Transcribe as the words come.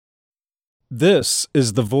This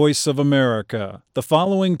is the voice of America. The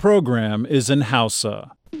following program is in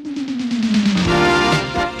Hausa.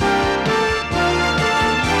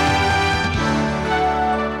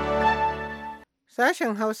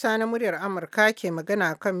 Sashen Hausa na muryar Amurka ke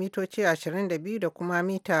magana kan mitoci 22 da kuma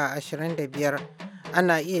mita 25.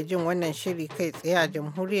 Ana iya jin wannan shiri kai tsaye a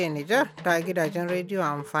jamhuriyar Nijar ta gidajen rediyo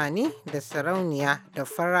amfani da sarauniya da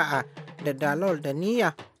fara'a da dalol da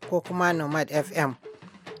niyya ko kuma nomad FM.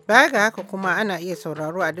 Baya ga haka kuma ana iya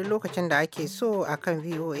sauraro a duk lokacin da ake so a kan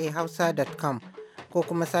voahausa.com ko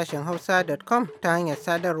kuma sashen hausa.com ta hanyar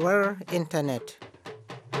sadarwar intanet.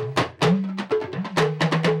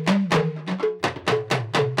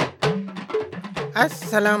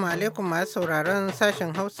 Assalamu alaikum masu sauraron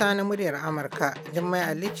sashen Hausa na muryar Amurka. Jummai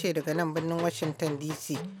Ali ce daga nan birnin Washington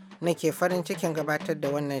DC nake farin cikin gabatar da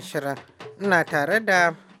wannan shirin. Ina tare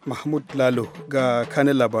da Mahmud Lalo ga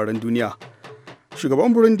kanin labaran duniya.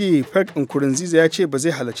 Shugaban Burundi Pierre Nkurunziza ya ce ba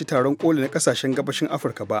zai halarci taron koli na kasashen gabashin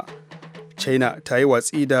Afirka ba. China ta yi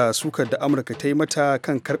watsi da sukar da Amurka ta yi mata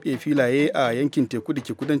kan karɓe filaye a yankin teku da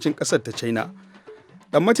ke kudancin ƙasar ta China.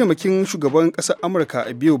 Dan mataimakin shugaban ƙasar Amurka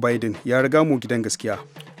Joe Biden ya riga mu gidan gaskiya.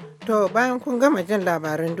 To bayan kun gama jin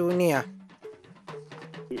labaran duniya.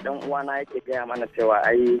 Dan uwana yake gaya mana cewa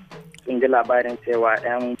sun ji labarin cewa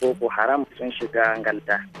 'yan Boko Haram sun shiga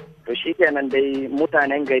Ngalda. To shikenan dai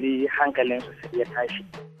mutanen gari hankalinsu sai ya tashi.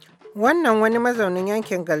 Wannan wani mazaunin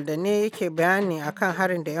yankin Galda ne yake bayani akan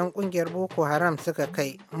harin da 'yan kungiyar Boko Haram suka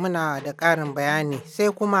kai. Muna da ƙarin bayani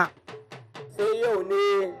sai kuma. Sai yau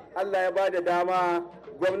ne Allah ya ba da dama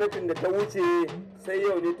gwamnatin da ta wuce sai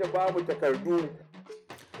yau ne ta ba mu takardu.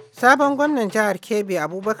 Sabon gwamnan jihar Kebbi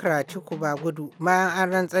Abubakar Atiku Bagudu bayan an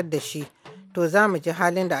rantsar da shi, to za mu ji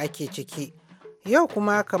halin da ake ciki. Yau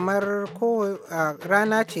kuma kamar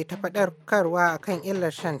rana ce ta faɗarkarwa akan illar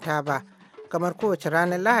shan taba. Kamar kowace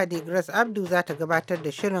ranar Lahadi, Grace Abdu za ta gabatar da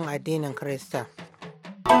shirin addinin Kirista.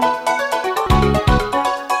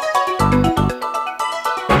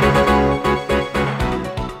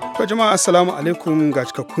 Jama'a assalamu alaikum ga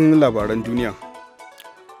cikakkun labaran duniya.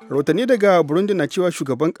 Rahotanni daga Burundi na cewa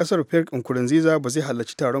shugaban kasar Pierre Nkurunziza ba zai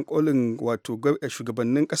halarci taron kolin wato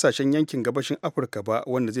shugabannin kasashen yankin gabashin Afirka ba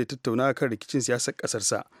wanda zai tattauna kan rikicin siyasar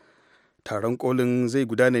kasarsa. Taron kolin zai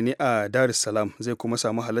gudana ne a Dar es Salaam, zai kuma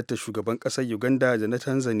samu halartar shugaban kasar Uganda da na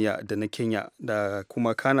Tanzania da na Kenya da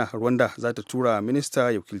kuma Kana Rwanda za ta tura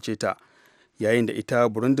minista ya wakilce ta, yayin da ita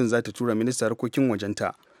Burundin za ta tura minista harkokin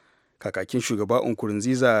wajenta. Kakakin shugaba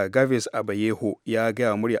Nkurunziza Gaves Abayeho ya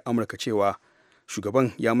gaya murya Amurka cewa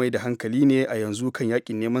shugaban ya mai da hankali ne a yanzu kan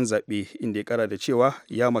yakin neman zaɓe, inda ya kara da cewa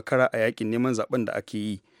ya makara a yakin neman zaɓen da ake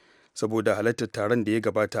yi saboda halartar taron da ya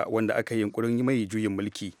gabata wanda aka yi yunkurin mai juyin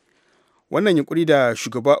mulki. Wannan yunkuri da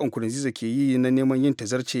shugaba Nkurunziza ke yi na neman yin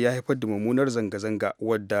tazarce ya haifar da mummunar zanga-zanga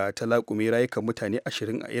wadda ta laƙume rayukan mutane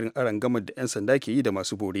 20 a irin arangamar da 'yan sanda ke yi da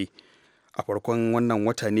masu bore. A farkon wannan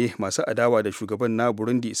wata ne masu adawa da shugaban na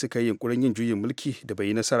Burundi suka yi yunkurin yin juyin mulki da bai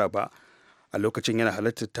yi nasara ba. A lokacin yana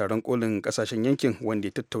halartar taron kolin kasashen yankin wanda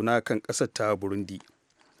ya tattauna kan ƙasar ta Burundi.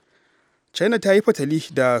 China ta yi fatali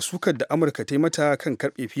da sukar da Amurka ta yi mata kan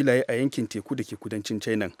karɓe filaye a yankin teku da ke kudancin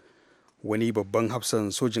China. Wani babban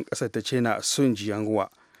hafsan sojin ƙasar ta China Sun Jianhua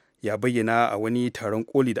ya bayyana a wani taron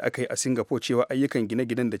koli da aka yi a Singapore cewa ayyukan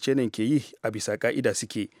gine-ginen da China ke yi a bisa ka'ida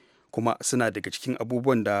suke, kuma suna daga cikin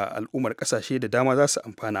abubuwan da al'ummar ƙasashe da dama za su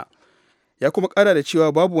amfana. Ya kuma ƙara da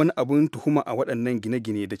cewa babu wani abun tuhuma a waɗannan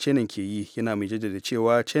gine-gine da China ke yi, yana mai jaddada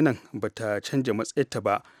cewa China ba ta canja matsayarta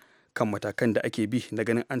ba kan matakan da ake bi na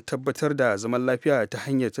ganin an tabbatar da zaman lafiya ta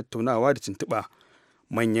hanyar tattaunawa da tuntuɓa.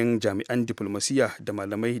 Manyan jami'an diflomasiyya da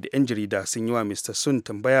malamai da 'yan jarida sun yi wa Mr. Sun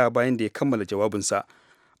tambaya bayan da ya kammala jawabinsa,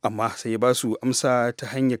 amma sai ya ba su amsa ta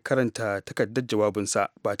hanyar karanta takardar jawabinsa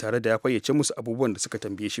ba tare da ya fayyace musu abubuwan da suka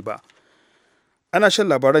tambaye shi ba. Ana shan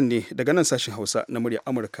labaran ne daga nan sashen Hausa na muryar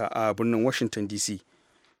Amurka a birnin Washington DC.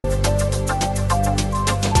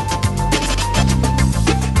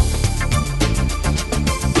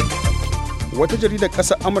 Wata jaridar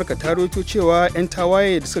ƙasar Amurka ta rawaito cewa 'yan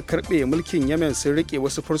tawaye da suka karɓe mulkin Yemen sun riƙe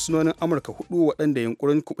wasu fursunonin Amurka 4 waɗanda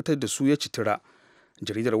yunkurin kubutar da su ya citira.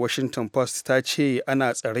 Jaridar Washington Post ta ce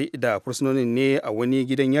ana tsare da fursunonin ne a wani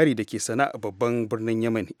gidan yari da ke Sana'a babban birnin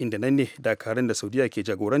Yemen, inda nan ne dakarun da Saudiya ke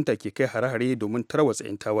jagoranta ke kai hare-hare domin tarwatsa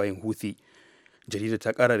 'yan tawayen Houthi. Jaridar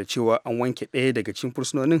ta kara da cewa an wanke ɗaya daga cikin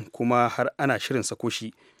fursunonin kuma har ana shirin sako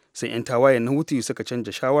shi, sai 'yan tawayen na Houthi suka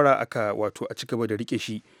canja shawara a ci gaba da rike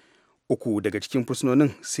shi. 3 daga cikin fursunonin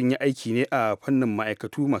sun yi aiki ne a fannin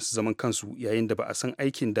ma'aikatu masu zaman kansu, yayin da ba a san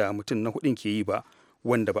aikin da mutum na hudun ke yi ba,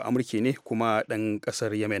 wanda ba Amurke ne kuma ɗan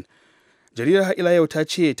ƙasar Yemen. Jaridar har ila yau ta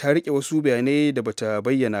ce ta riƙe wasu bayanai da bata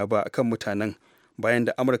bayyana ba kan mutanen bayan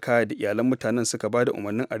da Amurka da iyalan mutanen suka ba da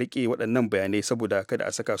umarnin a riƙe waɗannan bayanai saboda kada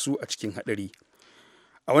a saka su a cikin haɗari.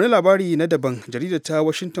 A wani labari na daban, jaridar ta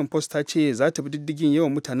Washington Post ta ce za ta bi diddigin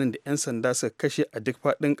yawan mutanen da 'yan sanda suka kashe a duk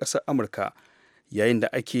faɗin ƙasar Amurka, yayin da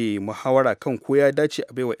ake muhawara kan ko ya dace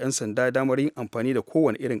a baiwa 'yan sanda damar yin amfani da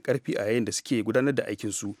kowane irin ƙarfi a yayin da suke gudanar da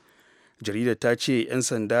aikinsu. Jaridar ta ce 'yan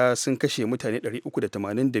sanda sun kashe mutane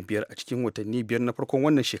 385 a cikin watanni biyar na farkon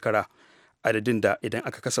wannan shekara, adadin da idan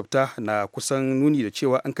aka kasafta na kusan nuni da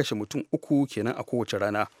cewa an kashe mutum 3 kenan a kowace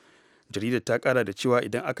rana. Jaridar ta kara da cewa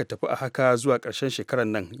idan aka tafi a haka zuwa ƙarshen shekarar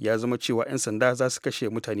nan ya zama cewa 'yan sanda za su kashe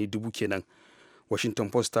mutane 1000 kenan. Washington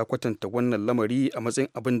Post ta kwatanta wannan lamari a matsayin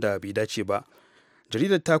abin da bai dace ba.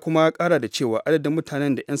 Jaridar ta kuma kara da cewa adadin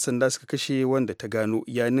mutanen da 'yan sanda suka kashe wanda ta gano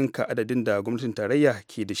ya ninka adadin da gwamnatin tarayya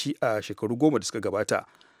ke da shi a shekaru 10 da suka gabata.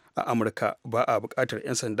 A Amurka ba a buƙatar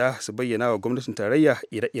 'yan sanda su bayyana wa gwamnatin tarayya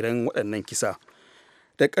ire-iren waɗannan kisa.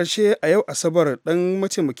 Da ƙarshe a yau Asabar ɗan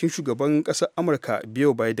mataimakin shugaban ƙasar Amurka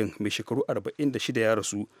Joe Biden mai shekaru 46 ya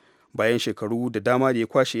rasu bayan shekaru da dama da ya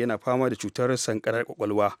kwashe yana fama da cutar sankarar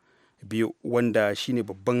kwakwalwa. Biyo wanda shine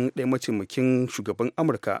babban ɗaya mataimakin shugaban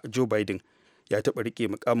Amurka Joe Biden ya taɓa riƙe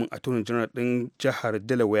mukamin attorney general ɗin jihar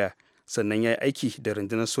Delaware, sannan ya yi aiki da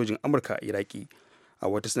rundunar sojin Amurka a Iraki. A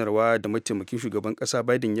wata sanarwa da mataimakin shugaban ƙasa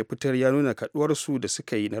Biden ya fitar ya nuna kaɗuwarsu da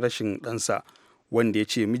suka yi na rashin ɗansa, wanda ya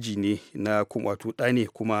ce miji ne na wato ɗa ne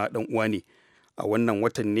kuma ɗan uwa ne. A wannan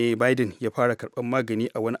watan ne Biden ya fara karɓar magani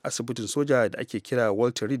a wani asibitin soja da ake kira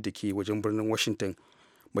Walter Reed da ke wajen birnin Washington.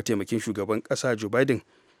 Mataimakin shugaban ƙasa Joe Biden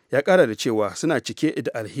ya ƙara da cewa suna cike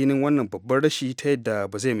da alhinin wannan babban rashi ta yadda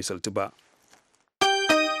ba zai misaltu ba.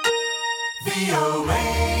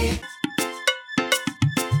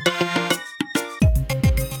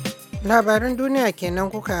 Labaran duniya kenan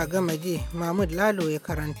kuka gama ji, Mahmud Lalo ya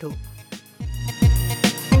karanto.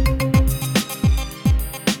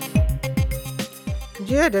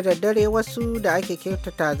 Jiya da daddare wasu da ake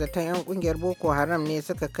kyautata zaton 'yan kungiyar Boko Haram ne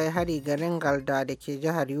suka kai hari garin Galda da ke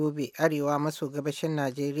jihar Yobe, arewa maso gabashin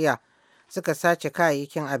Najeriya, suka sace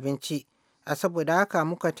kayayyakin abinci. A saboda haka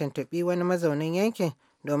muka tuntuɓi wani mazaunin yankin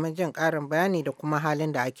domin jin ƙarin bayani da kuma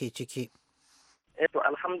halin da ake ciki. To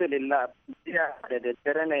alhamdulillah, jiya da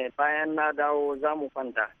daddare ne bayan na dawo za mu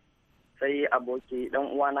kwanta, sai aboki dan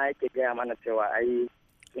uwana yake gaya mana cewa ai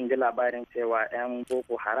sun ji labarin cewa 'yan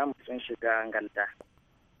Boko Haram sun shiga Galda.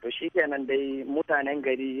 To shi kenan dai mutanen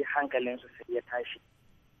gari hankalinsu sai ya tashi,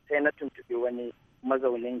 sai na tuntuɓi wani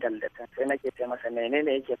mazaunin Galdatan, sai nake ce masa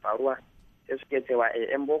menene yake faruwa, sai suke cewa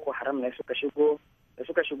 'yan Boko Haram ne suka shigo, da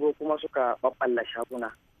suka shigo kuma suka ɓaɓɓalla shaguna.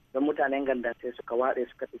 Don mutanen Galda sai suka waɗe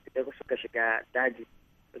suka shiga daji,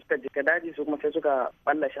 suka jika daji su kuma sai suka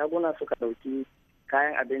ɓalla shaguna, suka ɗauki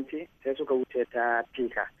kayan abinci sai suka wuce ta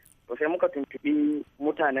fika. To sai muka tuntuɓi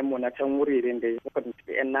mutanenmu na can wuririn da muka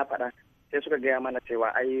tuntuɓi 'yan na faɗa, sai suka gaya mana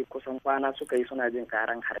cewa ai kusan kwana suka yi suna jin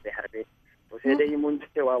karan harbe-harbe. To sai dai mun ji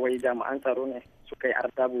cewa wai jami'an tsaro ne suka yi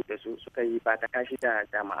artabu da su, suka yi ba ta kashi da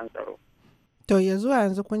jami'an tsaro. To ya zuwa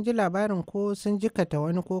yanzu kun ji labarin ko sun jikata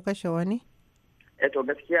wani ko kashe wani? To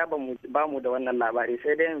gaskiya ba mu da wannan labari,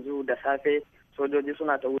 sai dai yanzu da safe sojoji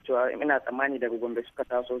suna ta wucewa, ina tsammani daga Gombe suka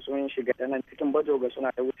taso sun shiga ta nan cikin Bajoga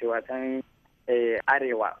suna ta wucewa can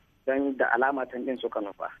arewa, don da alama can din suka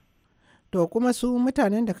nufa. To kuma su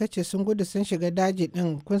mutanen da kace sun gudu sun shiga daji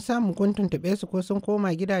din, kun samu kun tuntuɓe su ko sun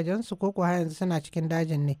koma gidajensu ko kuwa yanzu suna cikin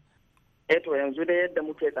dajin ne? To yanzu da yadda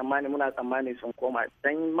muke tsammani muna tsammani sun koma,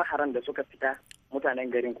 dan maharan da suka fita mutanen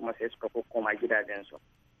garin kuma sai suka koma gidajensu.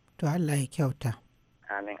 To Allah ya kyauta.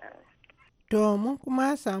 Amin. To mun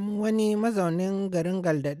kuma samu wani mazaunin garin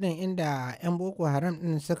Galda din inda 'yan Boko Haram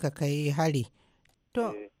din suka kai hari.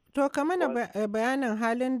 To ka mana bayanin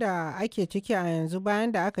halin da ake ciki a yanzu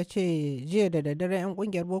bayan da aka ce jiya da daddare 'yan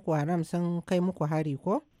kungiyar Boko Haram sun kai muku hari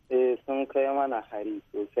ko? Sun kai mana hari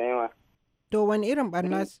sosai ma. To wani irin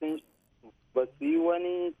barna? Ba su yi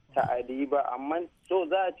wani ta'adi ba, amma so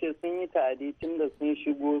za a ce sun yi ta'adi tun da sun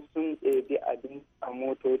shigo sun ɗebi abin a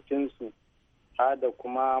motocinsu. Da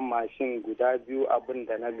kuma mashin guda biyu abin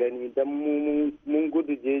da na gani don mun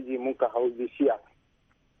gudu jeji muka hau bishiya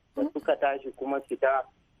da suka tashi kuma fita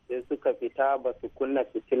sai suka fita ba su kunna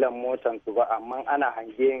fitilan motansu ba, amma ana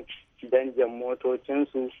hangen danjan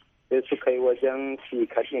motocinsu sai suka yi wajen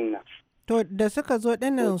fikaɗin nan. To da suka zo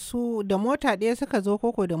ɗinnan su da mota ɗaya suka zo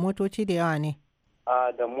koko da motoci da yawa ne?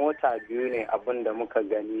 Da mota biyu ne abin da muka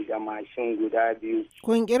gani da mashin guda biyu.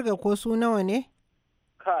 Kun kirga ko su nawa ne?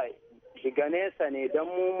 Kai, shiga nesa ne don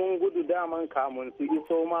mun gudu daman kamun su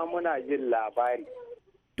iso ma muna jin labari.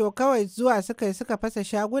 To kawai zuwa suka fasa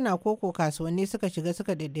shaguna ko kasuwanni suka shiga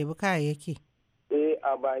suka daddabi kayayyaki?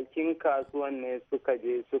 a bakin kasuwan ne suka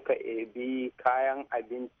je suka ebi kayan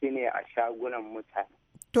abinci ne a shagunan mutane.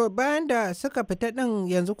 To bayan da suka fita ɗin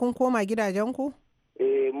yanzu kun koma gidajenku?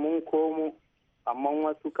 Mun komo, amma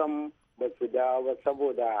wasu kan ba su dawo ba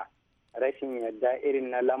saboda rashin yadda irin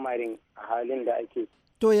na lamarin a halin da ake.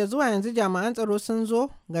 To ya zuwa yanzu jami'an tsaro sun zo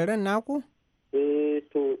garin naku?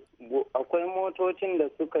 To akwai motocin da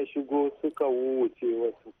suka shigo suka wuce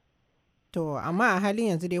wasu. To amma a halin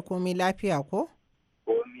yanzu dai komai lafiya ko?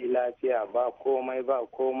 Komai lafiya ba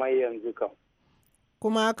komai yanzu kam.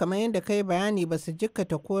 Kuma kamar yadda kai bayani ba su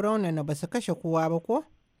jikkata ko raunana ba su kashe kowa ba ko?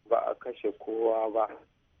 Ba a kashe kowa ba.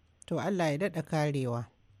 To Allah ya daɗa karewa.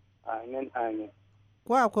 Amin.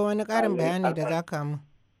 Ko akwai wani ƙarin bayani da za ka mu?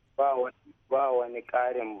 Ba wani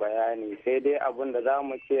ƙarin bayani sai dai abin da za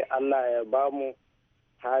mu ce Allah ya ba mu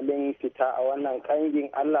halin fita a wannan ƙangin,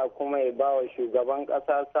 Allah kuma ya ba wa shugaban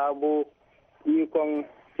ƙasa sabo ikon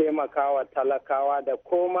taimakawa talakawa da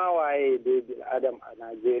koma waye dai bil'adam a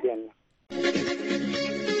Najeriya nan.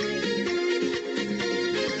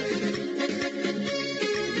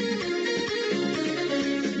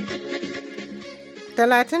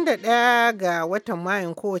 31 ga watan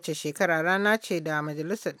Mayun kowace shekara rana ce da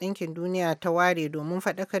Majalisar Ɗinkin Duniya ta ware domin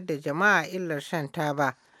faɗakar da jama'a illar shan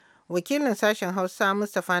taba. Wakilin sashen Hausa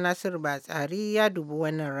Mustapha Nasiru Batsari ya dubi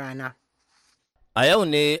wannan rana. A yau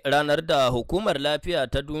ne ranar da Hukumar Lafiya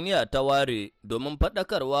ta Duniya ta ware domin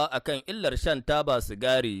faɗakarwa akan illar shan taba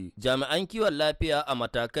sigari. Jami'an kiwon lafiya a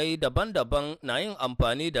matakai daban-daban na yin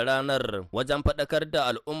amfani da ranar wajen faɗakar da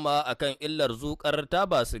al'umma akan illar zuƙar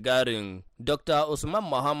taba sigarin. Dr. Usman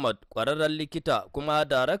Muhammad, ƙwararren likita kuma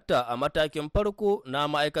darakta a matakin farko na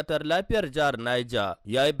ma'aikatar lafiyar jihar Niger,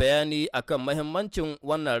 ya yi bayani akan mahimmancin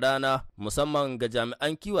wannan rana musamman ga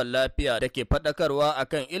jami'an kiwon lafiya da ke faɗakarwa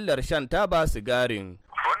akan illar shan taba sigarin.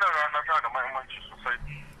 Wannan rana tana da mahimmanci sosai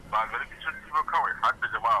ba ga rikicin ba kawai har da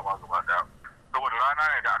jama'a ba gaba daya. Saboda rana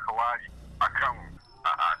ne da aka ware akan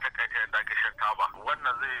takaita yadda ake shan taba.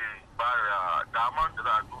 Wannan zai ba da daman da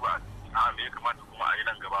za a duba a me ya kamata kuma a yi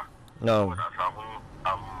nan gaba. Saboda a samu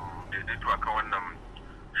daidaito akan wannan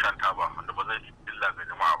shan taba wanda ba zai illa ga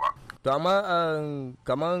jama'a ba. To amma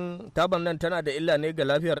kaman taban nan tana da illa ne ga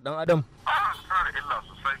lafiyar dan adam? Tana da illa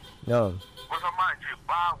sosai. Kusan ma a ce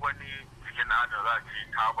ba wani cikin adam za a ci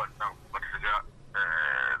taban nan ba ta shiga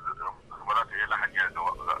ba za ta yi lahaniya ga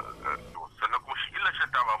sannan kuma shi illa shan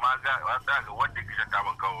taba ma ga wanda ke shan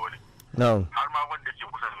taban kawo ne. Har ma wanda ke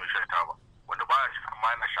kusa da mai shan taba wanda ba ya amma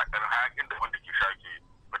yana shakar hayakin da wanda ke shake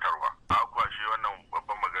fitarwa. Akuwa shi wannan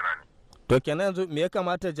babban magana ne. To kenan yanzu me ya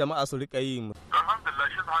kamata jama'a su rika yi? Alhamdulillah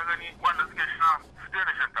shi ta gani wanda suke sha su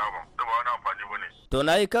daina shan taba da ba wani amfani ba ne. To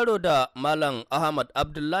na yi karo da Malam Ahmad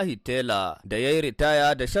Abdullahi Tela da ya yi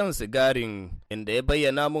ritaya da shan sigarin inda ya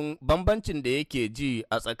bayyana mun bambancin da yake ji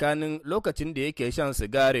a tsakanin lokacin da yake shan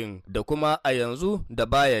sigarin da kuma a yanzu da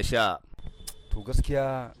baya sha. To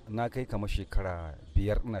gaskiya na kai kamar shekara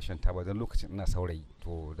 5 ina shan taba don lokacin ina saurayi.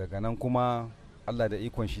 To daga nan kuma Allah da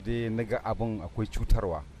ikon shi dai na ga abin akwai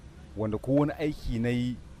cutarwa wanda ko wani aiki na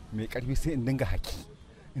yi mai karfi sai in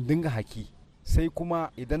dinga haki sai kuma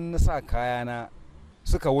idan na sa kayana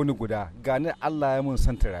suka wani guda gani Allah ya mun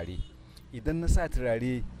san turare idan na sa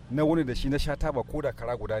turare na wani da shi na sha taba ko da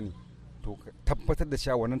kara guda ne to tabbatar da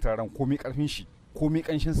cewa wannan turaren komai karfin shi komai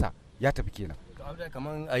kanshin sa ya tafi kenan.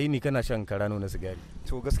 Kaman a yi ni kana shan karano na sigari.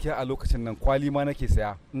 To gaskiya a lokacin nan kwali ma nake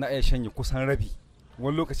saya ina iya shanye kusan rabi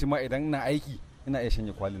wani lokaci ma idan ina aiki ina iya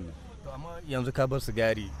shanye kwalin nan. To amma yanzu ka bar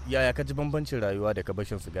sigari yaya ka ji bambancin rayuwa da ka bar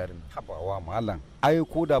shan sigarin? Habawa malam ai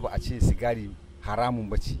ko da ba a ce sigari haramun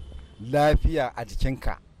bace lafiya a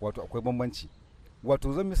jikinka wato akwai bambanci.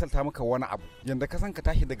 Wato zan misalta maka wani abu yanda ka san ka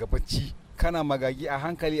tashi daga bacci kana magagi a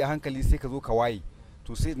hankali sai ka zo ka waye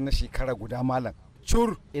to sai na shekara guda malam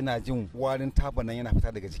cur ina jin warin taba nan yana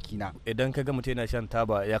fita daga jikina. Idan ka ga mutum yana shan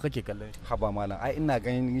taba ya kake kallon shi? Haba malam ai ina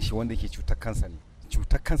ganin shi wanda yake cutar kansa ne.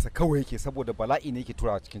 Cutar kansa kawai yake saboda bala'i ne yake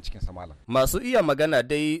turawa cikin sa malam. Masu iya magana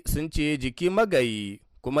dai sun ce jiki magayi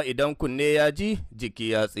kuma idan kunne ya ji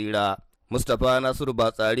jiki ya tsira. Mustapha Nasiru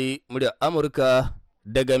Batsari, muryar Amurka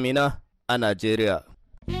daga Mina a Najeriya.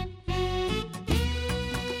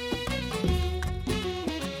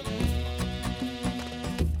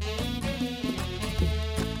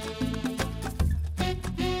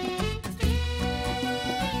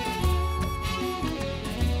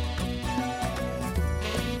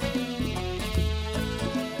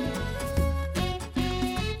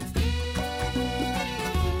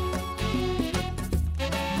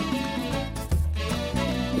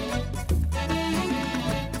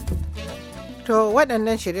 To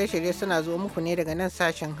waɗannan shirye-shirye suna zo muku ne daga nan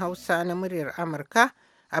sashen Hausa na muryar Amurka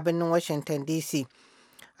a birnin Washington DC.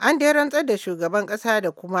 An dai rantsar da shugaban ƙasa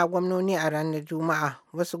da kuma gwamnoni a ranar Juma'a.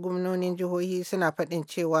 Wasu gwamnonin jihohi suna faɗin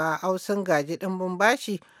cewa au sun gaji ɗimbin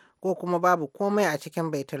bashi ko kuma babu komai a cikin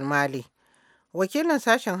baitulmali. Wakilin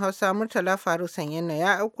sashen Hausa Murtala Faru Sanyanna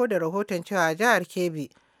ya auko da rahoton cewa jihar Kebbi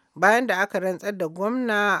bayan da aka rantsar da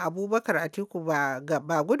gwamna Abubakar Atiku ba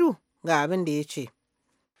gudu ga abin da ya ce.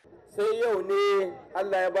 Sai yau ne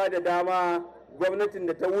Allah ya ba da dama gwamnatin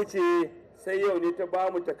da ta wuce sai yau ne ta ba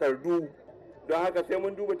mu takardu, don haka sai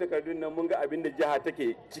mun duba takardun nan mun ga abin da jiha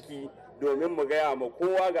take ciki domin mu gaya ma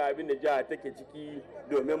kowa ga abin da jiha take ciki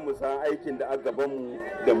domin mu san aikin da aka gabanmu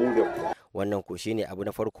da mu da ku. Wannan ko shine abu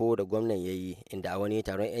na farko da gwamnan ya yi, inda a wani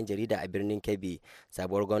taron 'yan jarida a birnin Kebbi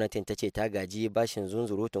sabuwar gwamnatin ta ce ta gaji bashin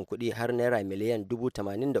zunzurutun kuɗi har naira miliyan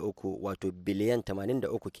 83 wato biliyan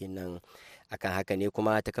 83 kenan. Akan haka ne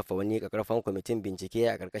kuma ta kafa wani kakarfan kwamitin bincike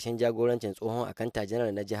a ƙarƙashin jagorancin tsohon akanta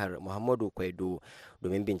janar na jihar Muhammadu Kwaido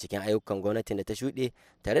domin binciken ayyukan gwamnatin da ta shuɗe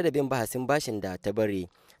tare da bin bahasin bashin da ta bari.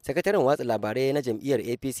 Sakataren watsa labarai na jam'iyyar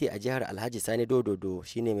APC a jihar Alhaji Sani Dododo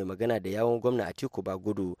shine mai magana da yawun gwamna Atiku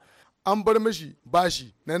Bagudu. An bar mishi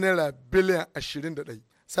bashi na naira biliyan 21,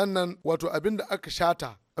 sannan wato abin da aka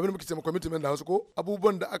shata abin da muke cewa commitment da wasu ko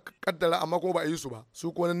abubuwan da aka kaddara amma kuma ba a yi su ba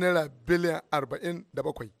su kuma naira biliyan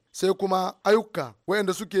 47, sai kuma ayyuka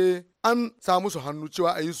wayanda suke an samu su hannu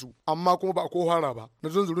cewa a yi su amma kuma ba a ko fara ba na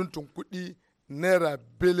zunzuruntun kuɗi naira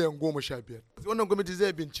biliyan 15. Wannan gwamnati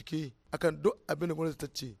zai bincike akan duk abin da gwamnati ta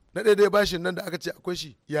ce na daidai bashin nan da aka ce akwai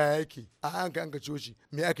shi yaya yake a an ka ciwo shi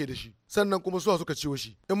me ake da shi sannan kuma suwa suka ciwo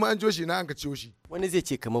shi in ma an ciwo shi na an ka ciwo shi. Wani zai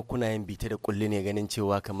ce kamar kuna yin bita da kulli ne ganin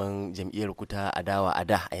cewa kamar jam'iyyar ku ta adawa a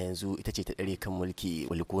da a yanzu ita ce ta dare kan mulki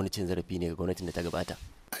wali ko wani cin zarafi ne ga gwamnatin da ta gabata.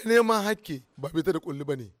 Neman hakke ba bita da kulli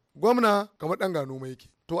ba ne, gwamna kamar dan gano mai yake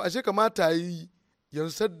to ashe kamata yi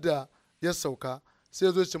yanzu sadda ya sauka sai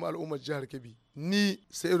ya zo ce ma al'ummar jihar Kebbi ni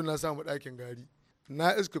sai irin na samu ɗakin gari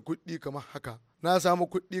na iska kuɗi kamar haka na samu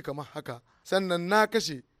kuɗi kamar haka sannan na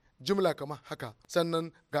kashe jimla kamar haka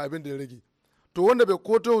sannan ga abin da ya rage. To wanda bai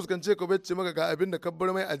koto huskance ka bai ce maka ga abin da ka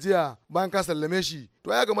bar mai ajiya bayan ka sallame shi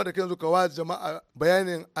to ya gama da kai yanzu ka wa jama'a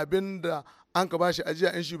bayanin abin da an ka bashi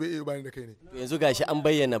ajiya in shi bai iya bayan da kai ne. Yanzu gashi an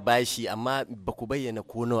bayyana bashi amma ba ku bayyana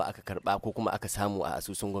ko nawa aka karba ko kuma aka samu a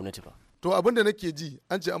asusun gwamnati ba. To abin da nake ji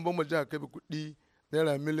an ce an ban mu jihar Kebbi kuɗi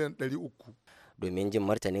naira miliyan 300. Domin jin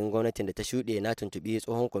martanin gwamnatin da ta shuɗe na tuntuɓi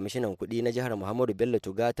tsohon kwamishinan kuɗi na jihar Muhammadu Bello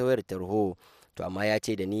Tuga ta wayar tarho, to amma ya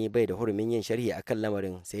ce da ni bai da hurumin yin sharhi akan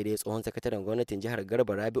lamarin, sai dai tsohon sakataren gwamnatin jihar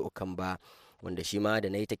Garba Rabi'u Kamba wanda shi ma da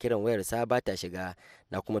na yi ta kiran wayarsa ba ta shiga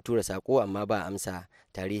na kuma tura sako amma ba amsa.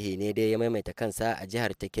 Tarihi ne dai ya maimaita kansa a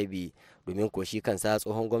jihar ta Kebbi domin ko shi kansa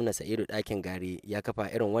tsohon gwamna Sa'idu Ɗakin Gari ya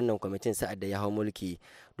kafa irin wannan kwamitin sa'ad da ya hau mulki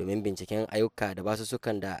domin binciken ayyuka da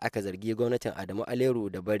basussukan da aka zargi gwamnatin Adamu Aleru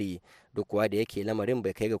da bari duk kuwa da yake lamarin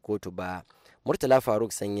bai kai ga kotu ba. Murtala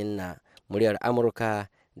Faruk Sanyin-na muryar Amurka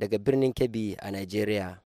daga birnin Kebbi a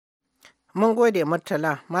Najeriya. Mun gode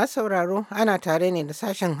Murtala. Masu sauraro ana tare ne da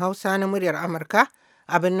sashen Hausa na muryar Amurka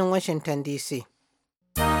a birnin Washington DC.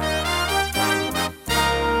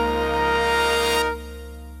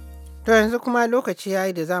 To yanzu kuma lokaci ya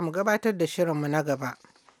yi da za mu gabatar da shirinmu na gaba.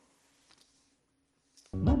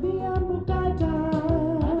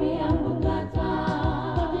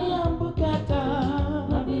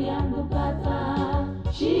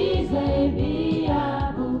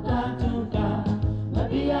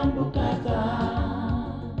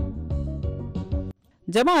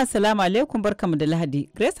 Jama'a salamu alaikum barkamu da Lahadi.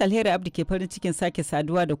 Grace Alheri Abdi ke farin cikin sake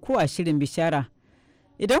saduwa da ku a shirin bishara.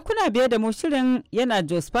 Idan kuna biye da mu shirin yana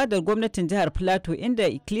Jos fadar gwamnatin jihar Plateau inda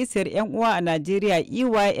ikkilisiyar 'yan uwa a Najeriya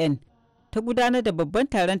EYN ta gudanar da babban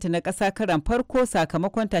taronta na ƙasa karan farko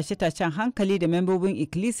sakamakon tashe-tashen hankali da membobin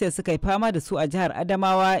ikkilisiyar suka yi fama da su a jihar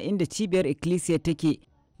Adamawa inda cibiyar ikkilisiyar take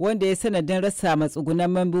wanda ya sanadin rasa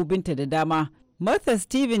matsugunan membobinta da dama. Martha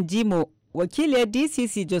Stephen Jimo wakiliyar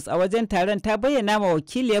DCC Jos a wajen taron ta bayyana ma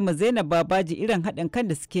wakiliyar Zainab Babaji irin haɗin kan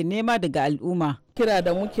da suke nema daga al'umma. Kira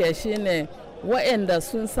da muke shine waɗanda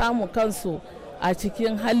sun samu kansu a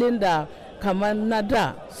cikin halin da kamar na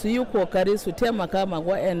da su yi kokari su taimaka ma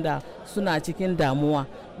waɗanda suna cikin damuwa.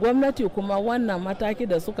 Gwamnati kuma wannan mataki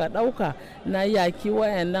da suka ɗauka na yaki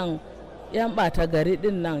waɗannan 'yan ɓata gari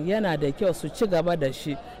ɗin nan yana da kyau su ci gaba da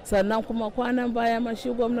shi. Sannan kuma kwanan baya ma shi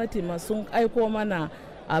gwamnati ma sun aiko mana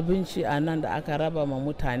abinci a nan da aka raba ma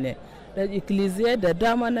mutane da ikkilisiya da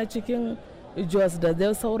dama na cikin Jos da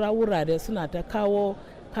dai saura wurare suna ta kawo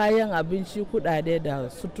kayan abinci, kudade da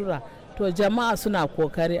sutura. To jama'a suna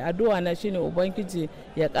kokari, addu'a na shine ubangiji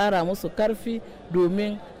ya kara musu karfi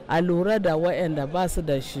domin a lura da waɗanda ba su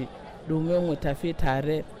da shi domin mu tafi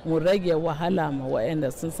tare mu rage wahala ma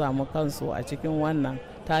waɗanda sun samu kansu a cikin wannan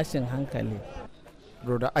tashin hankali.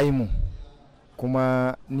 Roda Aimu,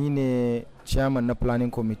 kuma ni ne chairman na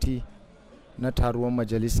planning committee na taruwan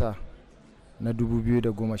majalisa na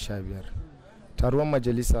 2015. Taruwan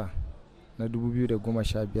majalisa na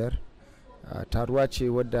 2015 taruwa ce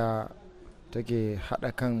wadda take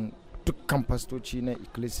haɗa kan dukkan fastoci na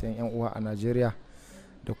ikkilisiyan 'yan uwa a Najeriya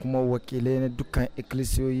da kuma wakilai na dukkan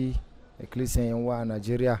ikkilisiyan 'yan uwa a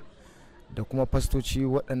Najeriya da kuma fastoci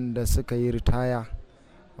waɗanda suka yi ritaya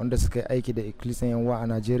wanda suka yi aiki da ikkilisiyan 'yan uwa a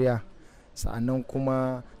Najeriya, sa'annan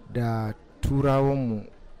kuma da turawanmu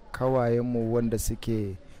kawayenmu wanda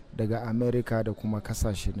suke daga Amerika da kuma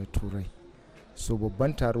kasashe na turai. So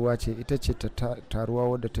babban taruwa ce, ita ce taruwa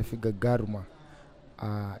wadda ta fi gagaruma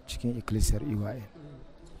a cikin ikkilisiyar EYN.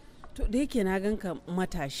 To da yake na ganka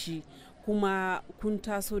matashi kuma kun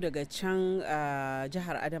taso daga can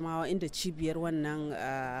jihar Adamawa inda cibiyar wannan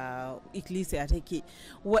ikkilisiya take,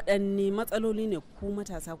 waɗanne matsaloli ne ku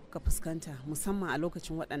matasa kuka fuskanta musamman a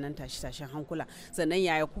lokacin waɗannan tashe-tashen hankula, sannan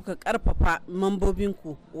yaya kuka ƙarfafa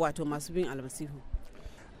mambobinku wato masu bin almasihu?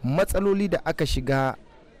 Matsaloli da aka shiga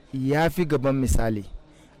ya fi gaban misali,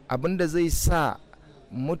 abinda zai sa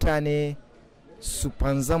mutane su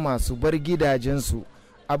fanzama su bar gidajensu,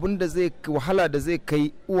 abinda zai wahala da zai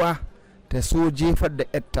kai uwa ta so jefar da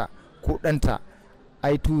yatta ko ɗanta,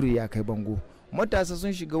 ai ture ya kai bango. Matasa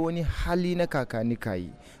sun shiga wani hali na kakani kayi,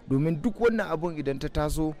 domin duk wannan abun idan ta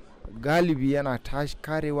taso galibi yana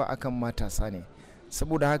karewa akan matasa ne.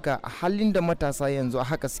 Saboda haka a halin da matasa yanzu a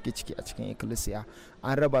haka suke ciki a cikin ikkilisiya,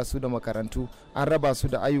 an raba su da makarantu, an raba su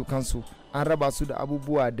da ayyukansu, an raba su da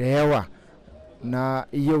abubuwa da yawa na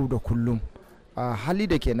yau da kullum. a hali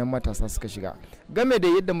da kenan matasa suka shiga. Game da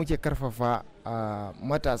yadda muke karfafa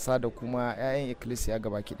matasa da kuma 'ya'yan ikkilisiya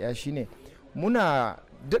gabaki daya shine muna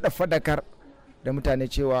daɗa fadakar da mutane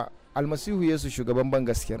cewa almasihu Yesu shugaban ban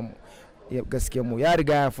gaskiyar mu ya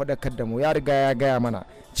riga ya fadakar da mu, ya riga ya gaya mana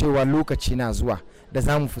cewa lokaci na zuwa da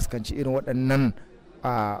za mu fuskanci irin waɗannan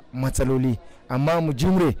matsaloli, amma mu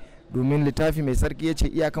jimre, domin littafi mai sarki ya ce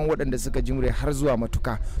iyakan waɗanda suka jimre har zuwa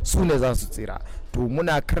matuka su ne za su tsira. To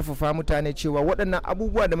muna karfafa mutane cewa waɗannan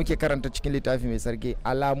abubuwa da muke karanta cikin littafi mai sarki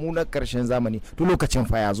alamu na ƙarshen zamani, to lokacin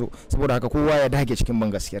fa ya zo, saboda haka kowa ya dage cikin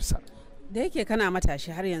ban gaskiyarsa. Da yake kana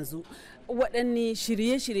matashi har yanzu, waɗanne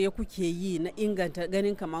shirye-shirye kuke yi na inganta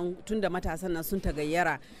ganin kamar tunda matasan nan sun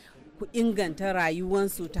tagayyara, ku inganta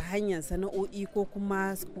rayuwansu ta hanyar sana'o'i ko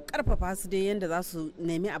kuma ku karfafa su dai yadda za su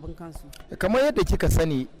nemi abin kansu? Kamar yadda kika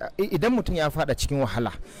sani, idan mutum ya fada cikin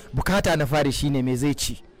wahala, bukata na fari shine me zai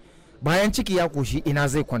ci, bayan ciki ya koshi ina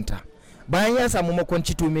zai kwanta, bayan ya samu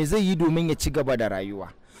makwanci to me zai yi domin ya ci gaba da rayuwa.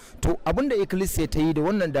 To abinda ikkilisiya ta yi da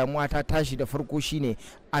wannan damuwa ta tashi da farko shine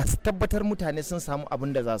a tabbatar mutane sun samu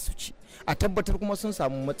abin da za su ci, a tabbatar kuma sun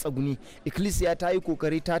samu matsaguni. Ikkilisiya ta yi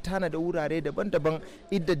kokari ta tana da wurare daban-daban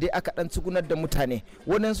idda dai aka dan tsugunar da mutane,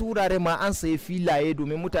 waɗansu wurare ma an sayi filaye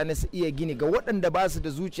domin mutane su iya gini ga waɗanda ba su da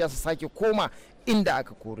zuciya su sake koma inda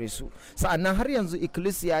aka kore su. Sa'annan har yanzu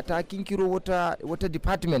ikkilisiya ta kinkiro wata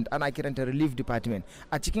department ana kiranta relief department.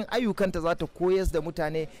 A cikin ayyukanta za ta koyar da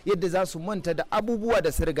mutane yadda za su manta da abubuwa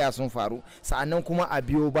da su riga sun faru, sa'annan kuma a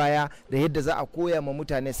biyo baya da yadda za a koya ma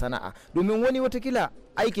mutane sana'a, domin wani watakila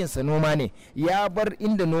aikinsa noma ne, ya bar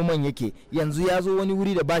inda noman yake, yanzu ya zo wani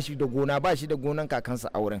wuri da bashi da gona, bashi da gonan kakansa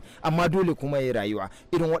a wurin, amma dole kuma ya rayuwa.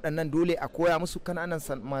 Irin waɗannan dole a koya musu kananan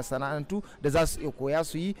masana'antu da za su iya koya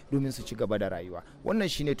su yi domin su ci gaba da rayuwa. Wannan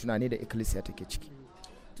shine tunani da ikkilisiya take ciki.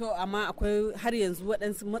 To amma akwai har yanzu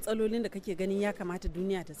waɗansu matsalolin da kake ganin ya kamata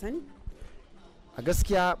duniya ta sani? A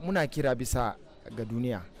gaskiya muna kira bisa ga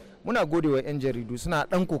duniya, muna godewa 'yan jaridu, suna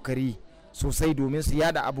ɗan kokari sosai domin su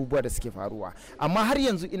yada abubuwa da suke faruwa, amma har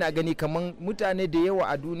yanzu ina gani kamar mutane da yawa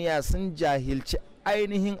a duniya sun jahilci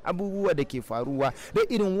ainihin abubuwa da ke faruwa da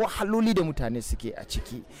irin wahaloli da mutane suke a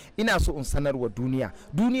ciki. Ina so in sanarwa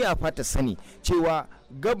duniya fa ta sani cewa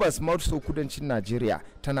gabas maso kudancin Najeriya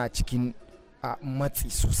tana cikin matsi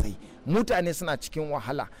sosai, mutane suna cikin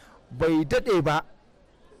wahala. Bai daɗe ba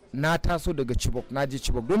na taso daga Chibok, na je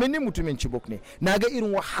Chibok domin ni mutumin Chibok ne, na ga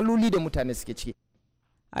irin wahaloli da mutane suke ciki.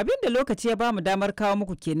 Abin da lokaci ya bamu damar kawo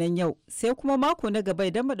muku kenan yau, sai kuma mako na gaba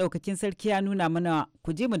idan madaukakin sarki ya nuna mana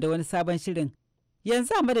ku ji mu da wani sabon shirin.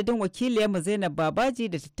 Yanzu a madadin wakiliyarmu Zainab Babaji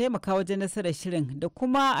da ta taimaka wajen nasarar shirin, da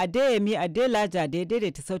kuma Adeyemi Adelaja da ya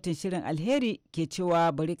daidaita sautin shirin. Alheri ke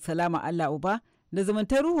cewa bari salama Allah Uba da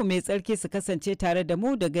zumuntar ruhu mai tsarki su kasance tare da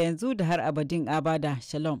mu daga yanzu da har abadin abada.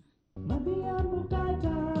 Shalom.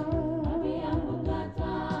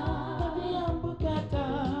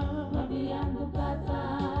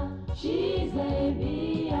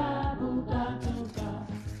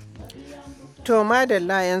 To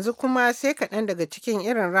madalla, yanzu kuma sai kaɗan daga cikin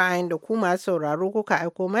irin ra'ayin da ku masu sauraro kuka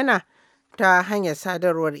aiko mana ta hanyar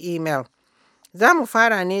sadarwar email. Za mu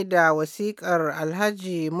fara ne da wasiƙar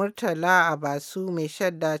Alhaji Murtala Abasu mai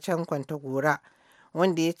shadda can Kwantagora,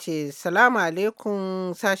 wanda ya ce, Salamu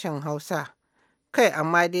alaikum sashen Hausa. Kai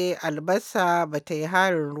amma dai albasa ba ta yi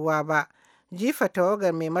harin ruwa ba. Jifa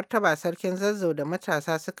tawagar mai martaba sarkin Zazzau da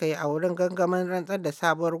matasa suka yi a wurin gangamin rantsar da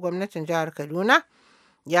sabuwar gwamnatin jihar Kaduna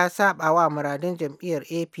ya saba wa muradun jam'iyyar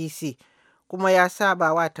APC kuma ya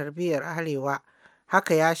saba wa tarbiyyar Arewa.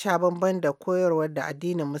 Haka ya sha bamban da koyarwar da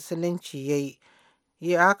addinin Musulunci ya yi.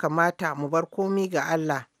 Ya kamata mu bar komi ga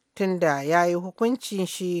Allah tunda ya yi hukuncin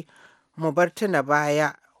shi, mu bar tuna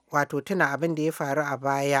baya, wato tuna abin da ya faru a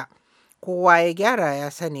baya. Kowa ya gyara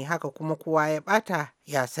ya sani, haka kuma kowa ya ɓata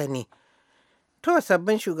ya sani. To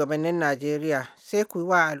sabbin shugabannin Najeriya, sai ku yi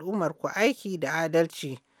wa al'ummar ku aiki da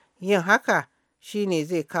adalci. Yin haka shine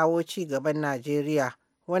zai kawo ci gaban Najeriya.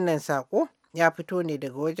 Wannan saƙo ya fito ne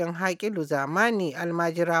daga wajen Haƙilu Zamani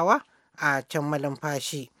Almajirawa a can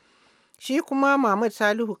Malumfashi. Shi kuma Mahmud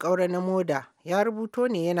Salihu Ƙaura na Moda ya rubuto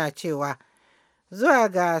ne yana cewa, zuwa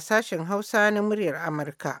ga sashen Hausa na muryar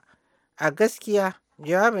Amurka, a gaskiya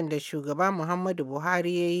jawabin da shugaba Muhammadu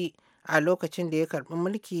Buhari ya yi a lokacin da ya karɓi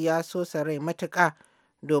mulki ya sosa rai matuƙa,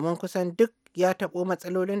 domin kusan duk ya taɓo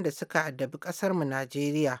matsalolin da suka addabi ƙasarmu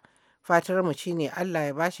Najeriya. Fatarmu shine Allah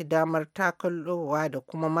ya bashi damar takalowa da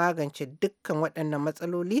kuma magance dukkan waɗannan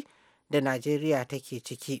matsaloli da Najeriya take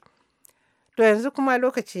ciki. To yanzu kuma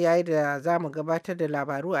lokaci yayi da za mu gabatar da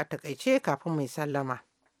labaru a takaice kafin mu yi sallama.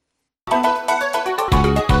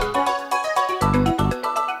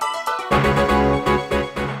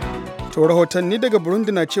 To rahotanni daga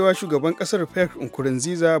Burundi na cewa shugaban kasar Pierre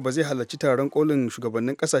Nkurunziza ba zai halarci taron kolin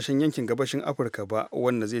shugabannin kasashen yankin gabashin Afirka ba,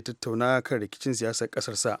 wanda zai tattauna kan rikicin siyasar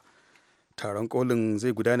kasarsa. Taron kolin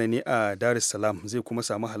zai gudana ne a Dar es Salaam, zai kuma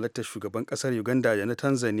samu halartar shugaban kasar Uganda da na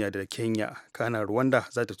Tanzania da Kenya. Kana Rwanda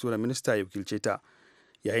za ta tura minista ya wakilce ta,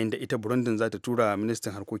 yayin da ita Burundin za ta tura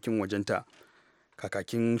ministan harkokin wajenta.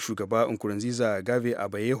 Kakakin shugaba Nkurunziza Gave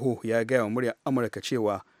Abayeho ya gaya wa muryar Amurka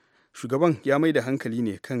cewa shugaban ya mai da hankali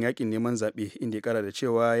ne kan yakin neman zaɓe, inda ya kara da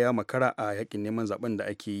cewa ya makara a yakin neman zaɓen da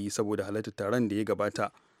ake yi saboda halartar taron da ya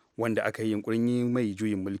gabata, wanda aka yi yunkurin yi mai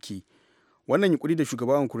juyin mulki. Wannan yunkuri da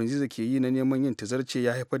shugaban Nkurunziza ke yi na neman yin tazarce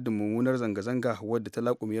ya haifar da mummunar zanga-zanga wadda ta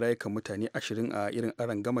laƙume rayukan mutane 20 a irin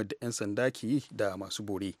arangamar da 'yan sanda ke yi da masu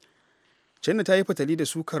bore. China ta yi fatali da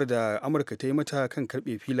sukar da Amurka ta yi mata kan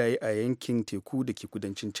karɓe filaye a yankin teku da ke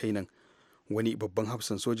kudancin China. Wani babban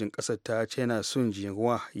hafsan sojin ƙasar ta China Sun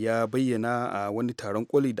Jinhua ya bayyana a wani taron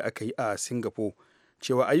koli da aka yi a Singapore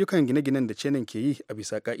cewa ayyukan gine-ginen da China ke yi a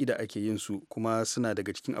bisa ka'ida ake yin su, kuma suna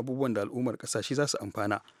daga cikin abubuwan da al'ummar ƙasashe za su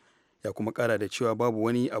amfana. Ya kuma ƙara da cewa babu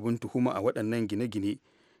wani abun tuhuma a waɗannan gine-gine.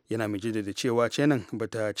 Yana mai jaddada cewa China ba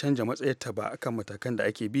ta canja matsayarta ba akan matakan da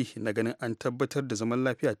ake bi na ganin an tabbatar da zaman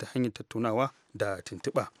lafiya ta hanyar tattaunawa da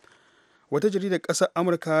tuntuɓa. Wata jaridar ƙasar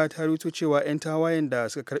Amurka ta rubuto cewa 'yan tawayen da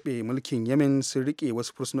suka karɓe mulkin Yemen sun riƙe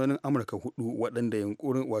wasu fursunonin Amurka 4 waɗanda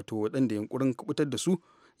yunkurin kubutar da su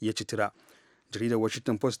ya ci tira. Jaridar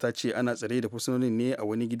Washington Post ta ce ana tsare da fursunonin ne a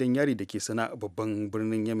wani gidan yari da ke Sana'a, babban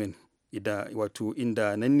birnin Yemen,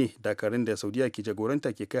 inda nan ne dakarun da Saudiya ke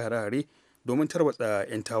jagoranta ke kai hare-hare domin tarwatsa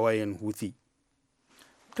 'yan tawayen Houthi.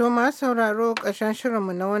 To ma sauraro, ƙarshen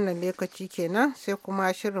shirinmu na wannan lokaci kenan, sai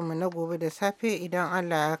kuma shirinmu na gobe da safe idan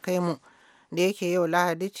Allah ya kai mu. Da yake yau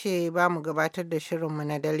Lahadi ce, ba mu gabatar da shirinmu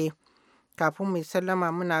na dare. Kafin mu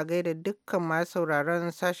sallama, muna gaida dukkan masu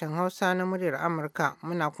sauraron sashen Hausa na muryar Amurka,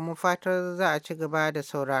 muna kuma fatar za a ci gaba da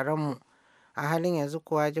sauraron mu. A halin yanzu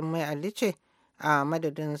kuwa Jummai Ali ce a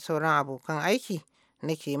madadin sauran abokan aiki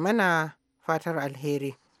nake mana fatar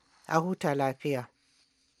alheri. A huta lafiya.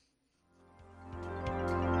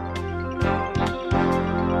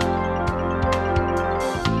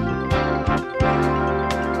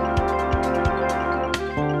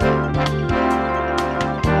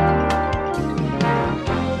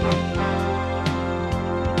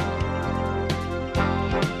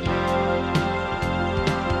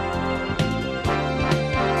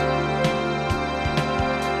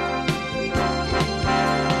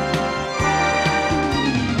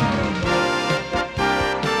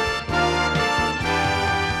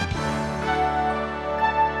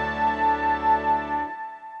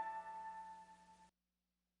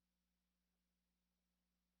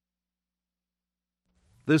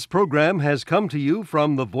 This program has come to you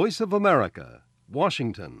from the Voice of America,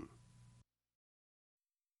 Washington.